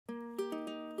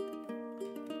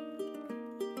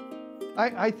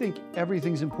I think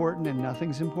everything's important and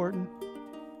nothing's important.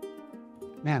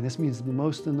 Man, this means the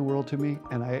most in the world to me,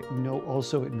 and I know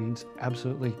also it means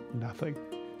absolutely nothing.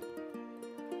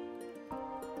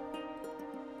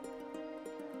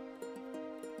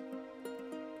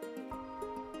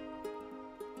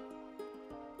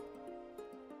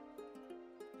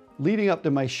 Leading up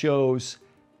to my shows,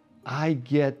 I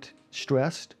get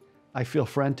stressed, I feel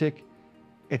frantic.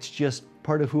 It's just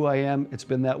part of who I am. It's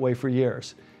been that way for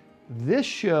years. This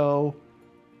show,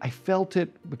 I felt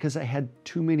it because I had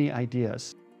too many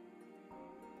ideas.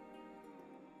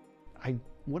 I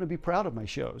want to be proud of my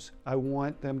shows. I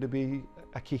want them to be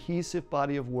a cohesive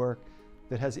body of work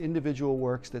that has individual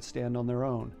works that stand on their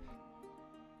own.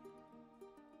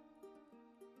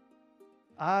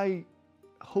 I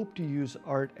hope to use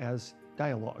art as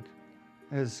dialogue,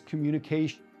 as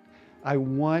communication. I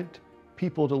want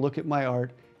people to look at my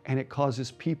art and it causes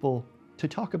people to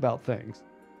talk about things.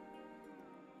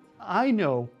 I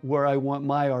know where I want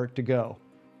my art to go.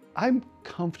 I'm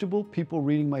comfortable people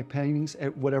reading my paintings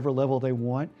at whatever level they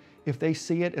want. If they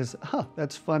see it as,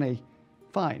 that's funny,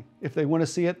 fine. If they want to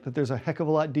see it, that there's a heck of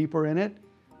a lot deeper in it,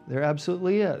 there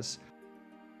absolutely is.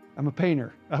 I'm a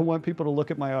painter. I want people to look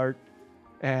at my art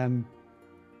and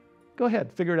go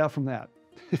ahead, figure it out from that.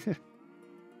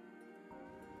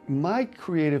 My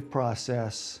creative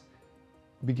process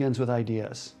begins with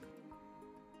ideas.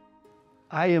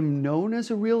 I am known as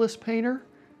a realist painter,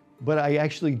 but I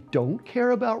actually don't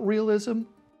care about realism.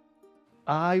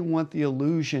 I want the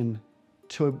illusion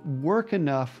to work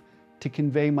enough to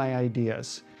convey my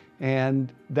ideas.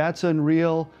 And that's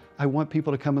unreal. I want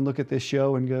people to come and look at this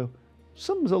show and go,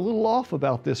 something's a little off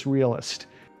about this realist.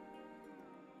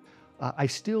 I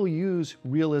still use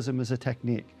realism as a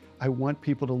technique. I want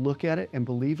people to look at it and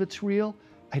believe it's real.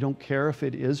 I don't care if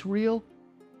it is real.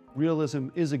 Realism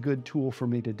is a good tool for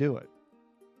me to do it.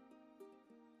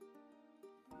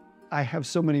 I have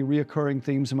so many reoccurring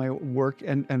themes in my work,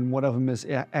 and one of them is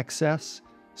excess.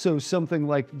 So something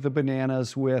like the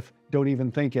bananas with "don't even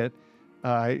think it,"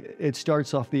 it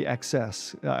starts off the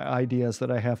excess ideas that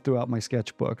I have throughout my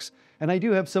sketchbooks. And I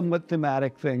do have somewhat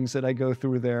thematic things that I go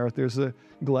through there. There's a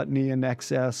gluttony and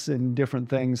excess and different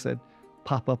things that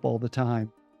pop up all the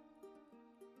time.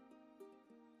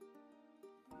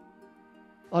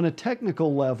 On a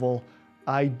technical level,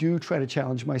 I do try to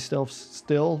challenge myself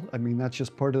still. I mean, that's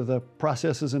just part of the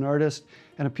process as an artist.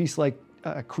 And a piece like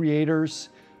Creators,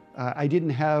 I didn't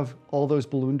have all those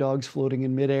balloon dogs floating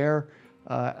in midair.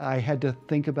 I had to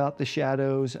think about the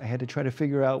shadows. I had to try to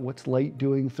figure out what's light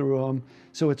doing through them.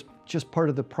 So it's just part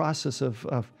of the process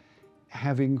of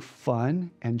having fun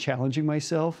and challenging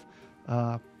myself.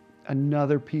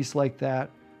 Another piece like that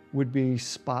would be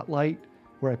Spotlight,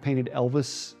 where I painted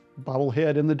Elvis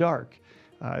bobblehead in the dark.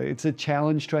 It's a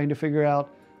challenge trying to figure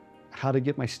out how to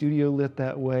get my studio lit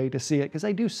that way to see it, because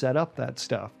I do set up that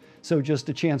stuff. So just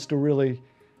a chance to really,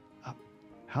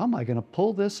 how am I going to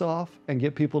pull this off and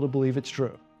get people to believe it's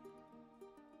true?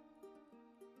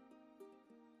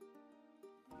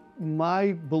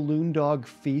 My balloon dog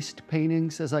feast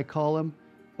paintings, as I call them,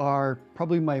 are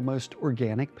probably my most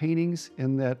organic paintings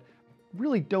in that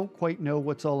really don't quite know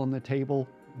what's all on the table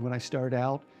when I start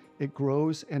out. It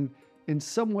grows, and in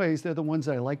some ways they're the ones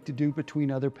I like to do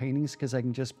between other paintings because I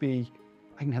can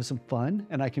have some fun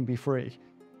and I can be free.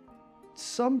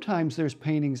 Sometimes there's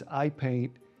paintings I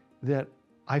paint that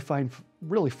I find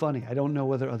really funny. I don't know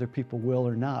whether other people will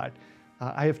or not.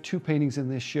 I have two paintings in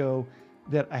this show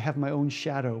that I have my own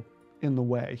shadow in the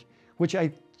way, which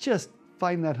I just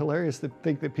find that hilarious to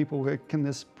think that people, can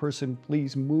this person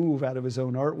please move out of his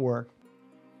own artwork?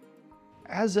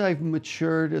 As I've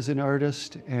matured as an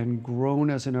artist and grown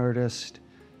as an artist,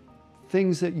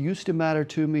 things that used to matter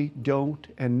to me don't,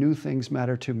 and new things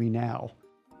matter to me now.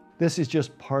 This is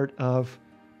just part of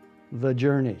the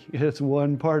journey. It's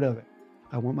one part of it.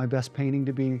 I want my best painting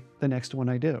to be the next one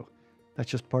I do. That's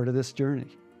just part of this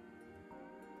journey.